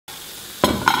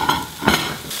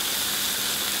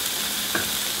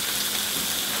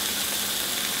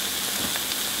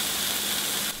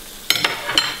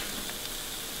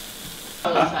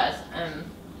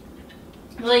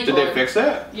Really Did they fix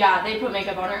it? Yeah, they put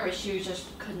makeup on her, but she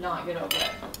just could not get over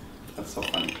it. That's so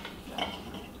funny. Yeah.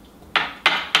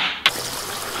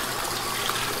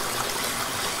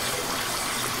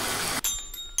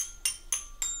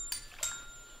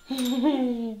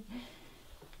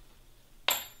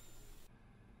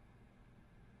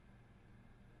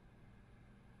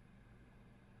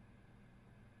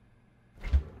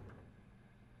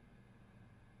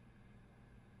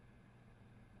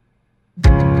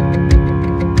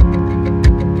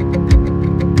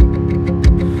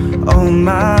 All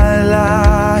my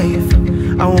life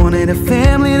I wanted a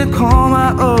family to call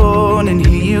my own, and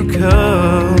here you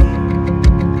come,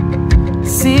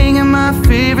 singing my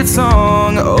favorite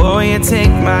song. Oh, you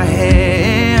take my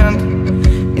hand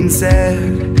and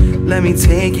said, let me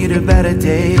take you to better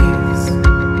days.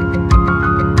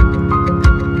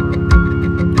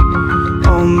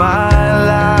 All my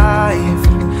life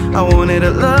I wanted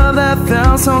a love that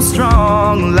felt so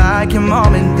strong, like your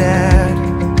mom and dad.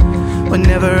 But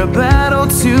never a battle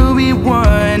to be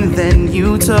won. Then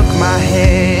you took my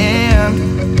hand,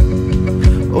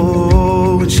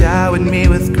 oh, showered me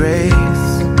with grace.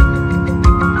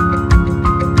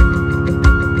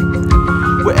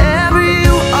 Wherever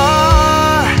you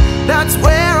are, that's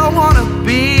where I wanna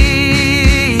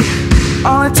be.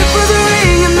 All it took was a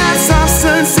ring and that soft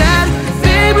sunset.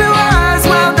 Baby, blue eyes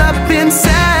welled up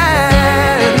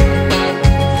inside.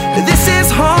 This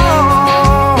is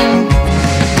home.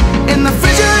 In the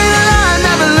fridgerator, I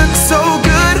never looked so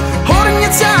good. Holding you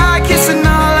tight, kissing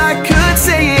all I could,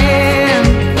 saying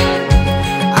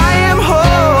I am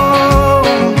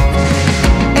home.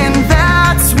 And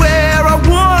that's where I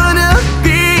wanna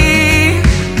be.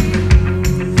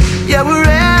 Yeah,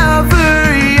 wherever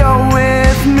you're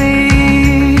with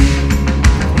me.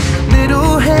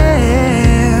 Little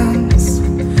hands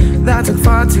that took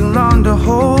far too long to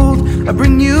hold, I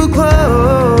bring you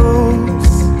close,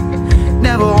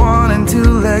 never wanting to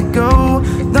let go.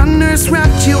 The nurse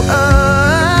wrapped you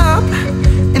up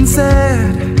and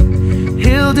said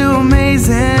he'll do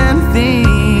amazing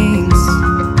things.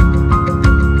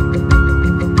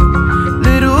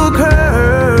 Little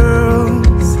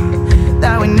curls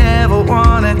that we never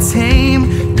wanna tame.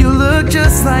 You look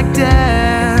just like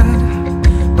dad,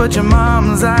 but your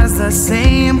mom's eyes the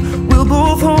same. We'll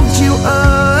both hold you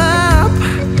up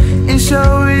and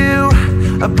show you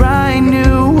a bright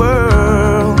new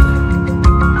world.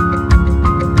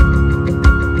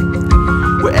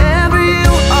 Wherever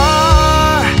you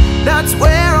are, that's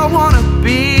where I wanna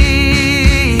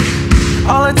be.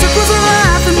 All it took was a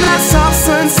laugh and that soft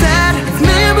sunset.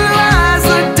 Million blue eyes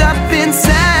looked up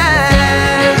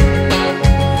inside.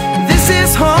 This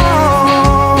is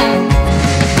home.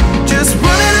 Just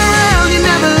running around, you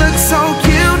never looked so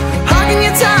cute. Hugging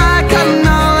you tight, cutting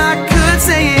all I could,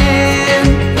 saying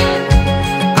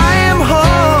I am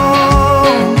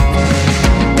home.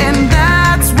 And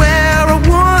that's where I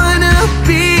wanna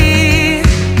be.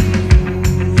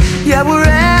 Yeah,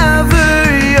 wherever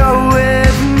you're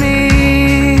with me.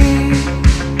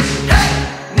 Hey!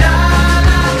 Na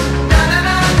na na na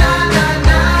na na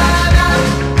na na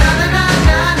na na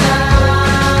na na.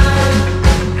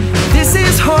 This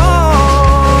is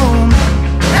home.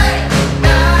 Hey!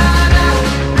 Na na na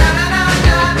na na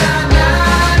na na na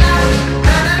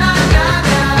na na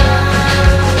na.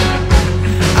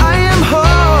 I am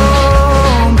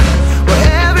home.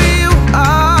 Wherever you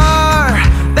are,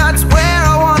 that's where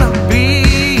I wanna be.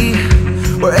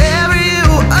 Wherever you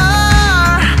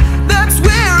are, that's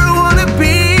where I wanna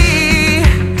be.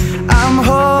 I'm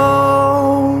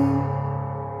home.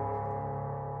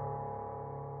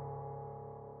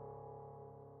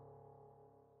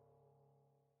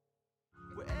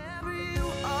 Wherever you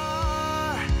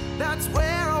are, that's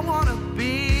where